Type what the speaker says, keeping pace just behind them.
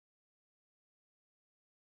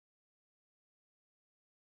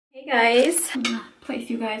Hey guys, I'm gonna place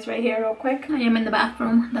you guys right here real quick. I am in the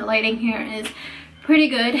bathroom. The lighting here is pretty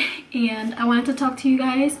good and I wanted to talk to you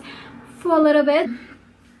guys for a little bit.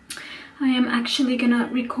 I am actually gonna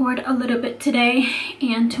record a little bit today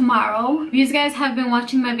and tomorrow. If you guys have been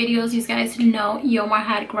watching my videos, you guys know Yomar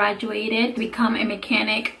had graduated to become a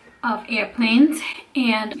mechanic of airplanes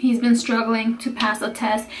and he's been struggling to pass a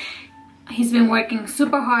test. He's been working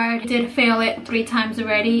super hard. He did fail it 3 times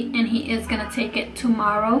already and he is gonna take it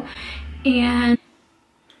tomorrow. And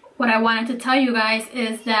what I wanted to tell you guys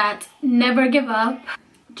is that never give up.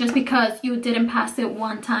 Just because you didn't pass it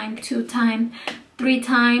 1 time, 2 times, 3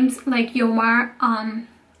 times like Yomar,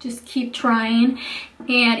 just keep trying.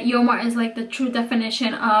 And Yomar is like the true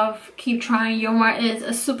definition of keep trying. Yomar is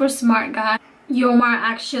a super smart guy. Yomar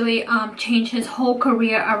actually changed his whole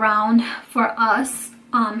career around for us.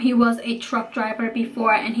 He was a truck driver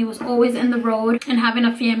before and he was always in the road, and having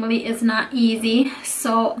a family is not easy,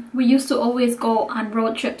 so we used to always go on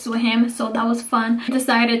road trips with him, so that was fun. He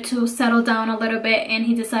decided to settle down a little bit and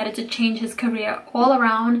he decided to change his career all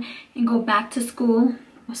around and go back to school.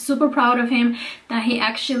 I'm super proud of him that he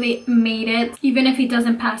actually made it. Even if he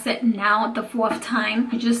doesn't pass it now the 4th time,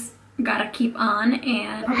 you just gotta keep on.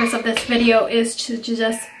 And the purpose of this video is to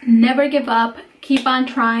just never give up, keep on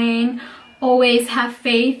trying. Always have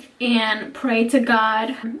faith and pray to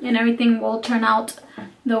God and everything will turn out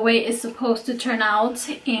the way it's supposed to turn out.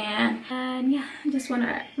 And yeah, I just want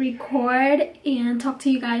to record and talk to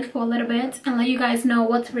you guys for a little bit and let you guys know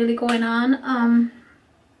what's really going on.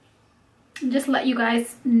 Just let you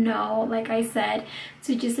guys know, like I said,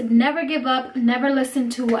 to just never give up, never listen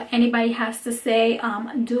to what anybody has to say.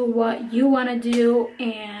 Do what you want to do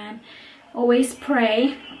and always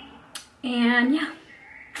pray. And yeah,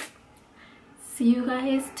 see you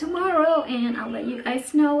guys tomorrow and I'll let you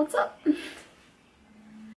guys know what's up.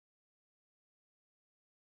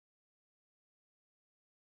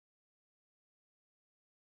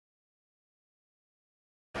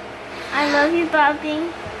 I love you, Bobby,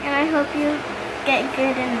 and I hope you get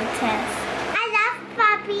good in the test. I love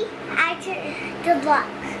Bobby. I took the luck.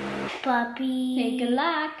 Bobby. Hey, good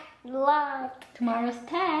luck. Luck. Tomorrow's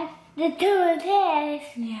test. The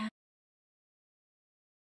test. Yeah.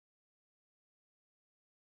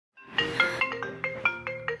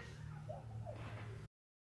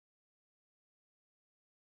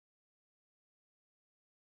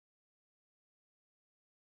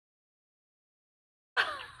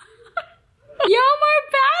 Yomar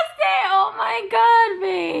passed it! Oh my god,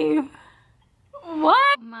 babe.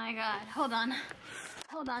 What? Oh my god. Hold on.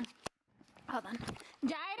 Hold on. Hold on.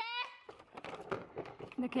 Jada!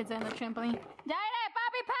 The kids are on the trampoline. Jada!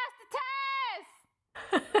 Bobby passed the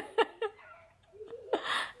test!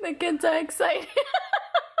 The kids are excited.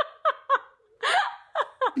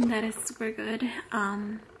 That is super good.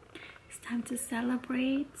 It's time to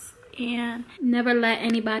celebrate and never let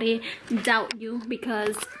anybody doubt you,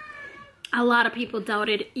 because a lot of people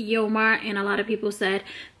doubted Yomar and a lot of people said,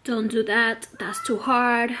 don't do that, that's too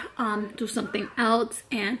hard, do something else.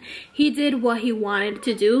 And he did what he wanted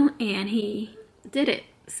to do and he did it.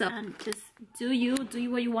 So just do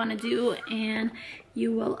what you want to do and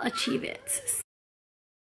you will achieve it.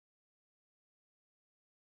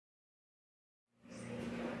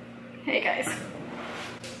 Hey guys,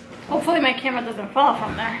 hopefully my camera doesn't fall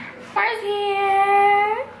from there. Car's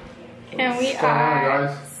here and we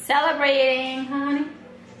are celebrating, honey.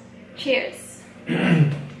 Cheers.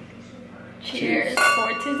 Cheers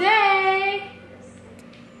for today.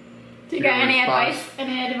 Do you got any advice?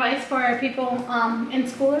 Any advice for people in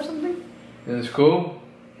school or something? In school?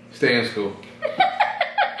 Stay in school.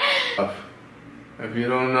 If you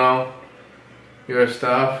don't know your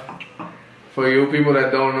stuff, for you people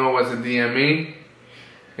that don't know what's a DME,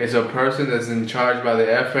 it's a person that's in charge by the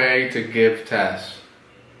FAA to give tests.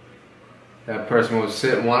 That person will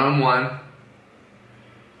sit one-on-one.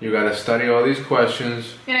 You gotta study all these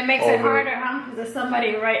questions. And it makes it harder, huh? Because there's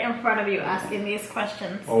somebody right in front of you asking these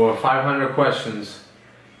questions. Over 500 questions.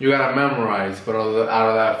 You gotta memorize. But out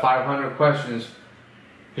of that 500 questions,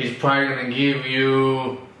 he's probably gonna give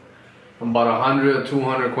you about 100 or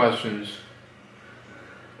 200 questions.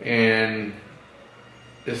 And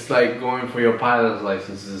it's like going for your pilot's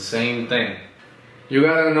license. It's the same thing. You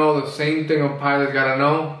gotta know the same thing a pilot gotta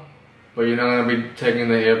know, but you're not gonna be taking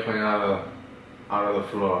the airplane out of the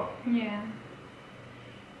floor. Yeah.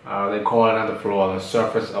 They call it not the floor, the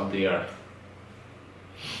surface of the earth.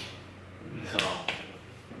 So.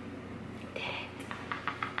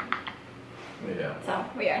 Yeah. So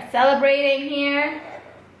we are celebrating here.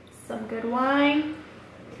 Some good wine.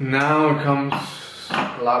 Now comes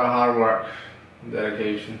a lot of hard work,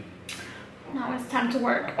 dedication. Now it's time to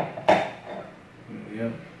work.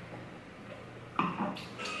 Yep.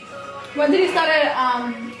 When did you start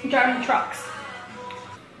driving trucks?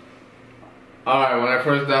 Alright, when I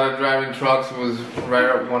first started driving trucks was right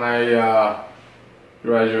up when I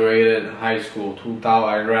graduated high school.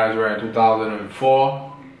 I graduated in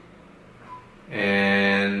 2004.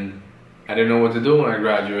 And I didn't know what to do when I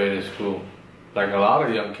graduated school. Like a lot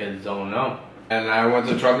of young kids don't know. And I went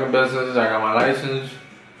to trucking business, I got my license.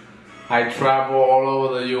 I travel all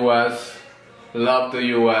over the US. Love the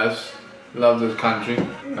US. Love this country.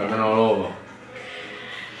 I've been all over.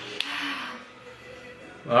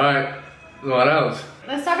 Alright, what else?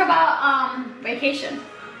 Let's talk about vacation.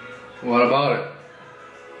 What about it?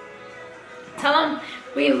 Tell them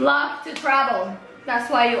we love to travel. That's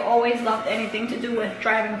why you always loved anything to do with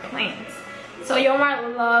driving planes. So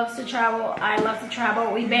Yomar loves to travel. I love to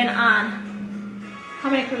travel. We've been on how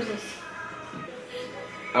many cruises?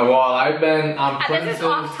 Well, I've been on This is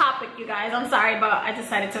off topic, you guys. I'm sorry, but I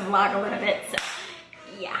decided to vlog a little bit. So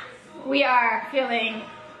yeah, we are feeling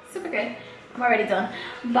super good. I'm already done,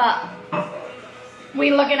 but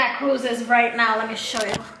we're looking at cruises right now. Let me show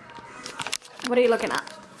you. What are you looking at?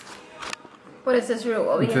 What is this route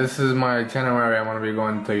over here? This is my itinerary. I'm going to be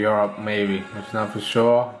going to Europe, maybe. It's not for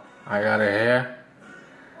sure. I got it here.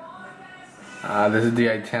 This is the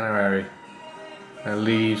itinerary. It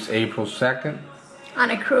leaves April 2nd. On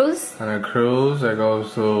a cruise? On a cruise. It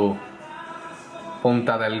goes to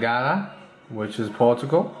Punta Delgada, which is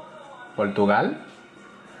Portugal.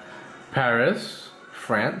 Paris,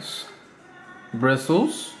 France.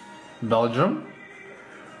 Brussels, Belgium.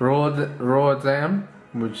 Rotterdam,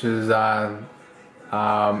 which is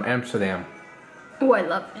Amsterdam. Oh, I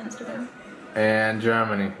love Amsterdam. And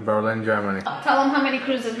Germany, Berlin, Germany. Tell them how many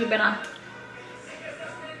cruises we've been on.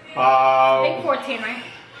 I think 14, right?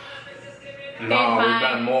 No, we've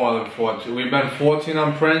been more than 14. We've been 14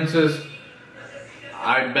 on Princess.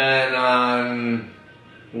 I've been on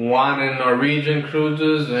 1 in Norwegian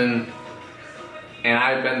cruises and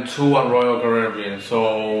I've been 2 on Royal Caribbean.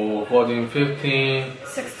 So 14, 15,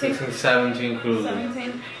 16, 17 cruises.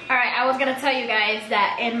 17. Alright, I was gonna tell you guys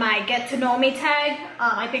that in my get to know me tag,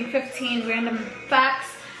 I think 15 random facts,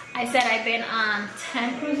 I said I've been on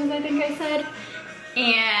 10 cruises, I think I said.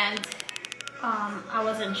 And I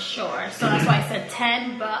wasn't sure, so that's why I said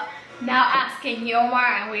 10, but now asking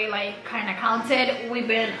Yomar and we like kind of counted, we've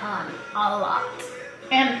been on a lot.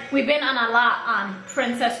 And we've been on a lot on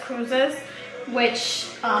Princess cruises, which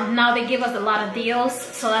now they give us a lot of deals,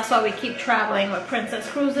 so that's why we keep traveling with Princess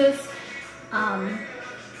cruises.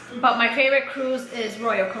 But my favorite cruise is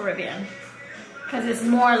Royal Caribbean, because it's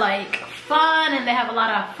more like fun and they have a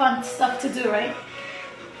lot of fun stuff to do, right?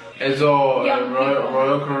 It's all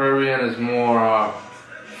Royal Caribbean is more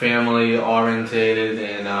family orientated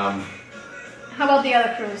and How about the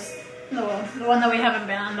other cruise? The one that we haven't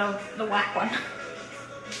been on, the whack one.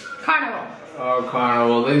 Carnival.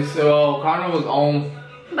 Carnival. They say, well, Carnival's owned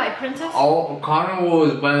by Princess? Carnival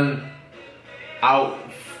has been out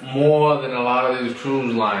more than a lot of these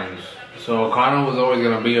cruise lines. So Carnival's always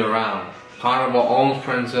gonna be around. Carnival owns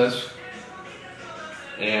Princess.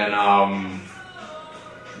 And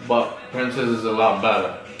but Princess is a lot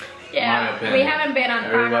better. Yeah, we haven't been on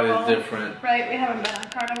Carnival. Everybody's different. Right, we haven't been on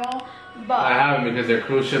Carnival. But I haven't because their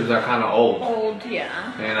cruise ships are kind of old. Old,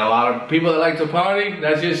 yeah. And a lot of people that like to party,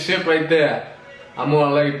 that's your ship right there. I'm more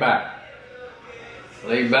laid back.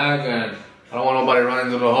 Laid back, and I don't want nobody running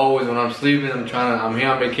through the hallways when I'm sleeping. I'm here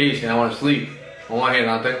on vacation. I want to sleep. I want to hear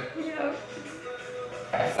nothing.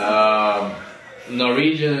 Yeah.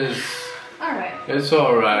 Norwegian is. Alright. It's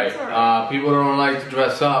alright. People don't like to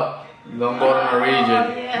dress up. Don't go to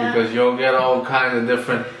Norwegian because you'll get all kinds of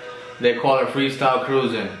different. They call it freestyle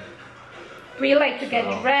cruising. We like to get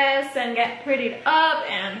dressed and get prettied up,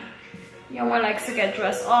 and Yomar likes to get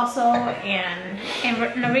dressed also. And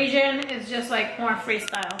in Norwegian, it's just like more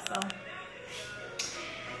freestyle. So,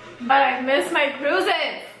 but I miss my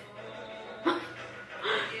cruises.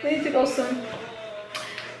 We need to go soon.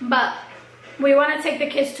 But we want to take the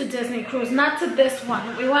kids to Disney cruise, not to this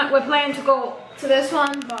one. We're planning to go to this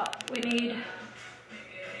one, but we need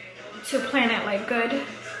to plan it like good,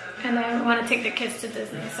 and then we want to take the kids to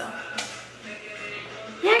Disney. So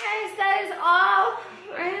yeah, guys, that is all.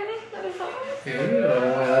 Right, honey? That is all.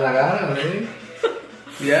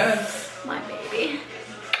 Yes. My baby.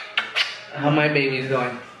 How my baby's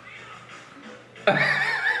doing?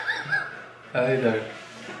 How you doing?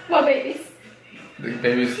 What babies? The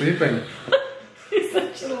baby's sleeping. He's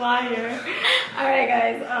such a liar. Alright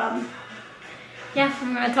guys, yeah,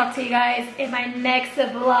 I'm gonna talk to you guys in my next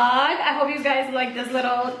vlog. I hope you guys like this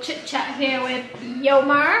little chit chat here with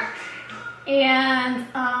Yomar. And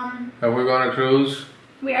If we're going to cruise,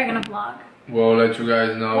 we are gonna vlog. we'll let you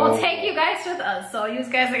guys know. We'll take you guys with us, so you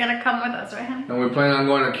guys are gonna come with us, right, honey? And we plan on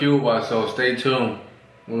going to Cuba, so stay tuned.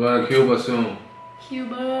 We're going to Cuba soon.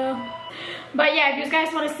 Cuba. But yeah, if you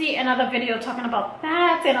guys want to see another video talking about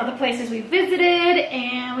that and other places we visited,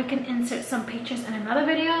 and we can insert some pictures in another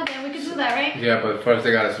video, then we can do that, right? Yeah, but first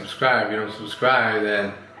they gotta subscribe. If you don't subscribe,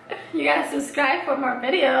 then You gotta subscribe for more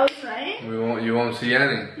videos, right? you won't see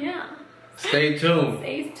any. Yeah. Stay tuned.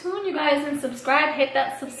 Stay tuned, you guys, and subscribe. Hit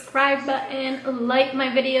that subscribe button, like my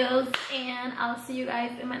videos, and I'll see you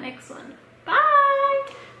guys in my next one. Bye.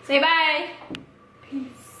 Say bye.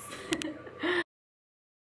 Peace.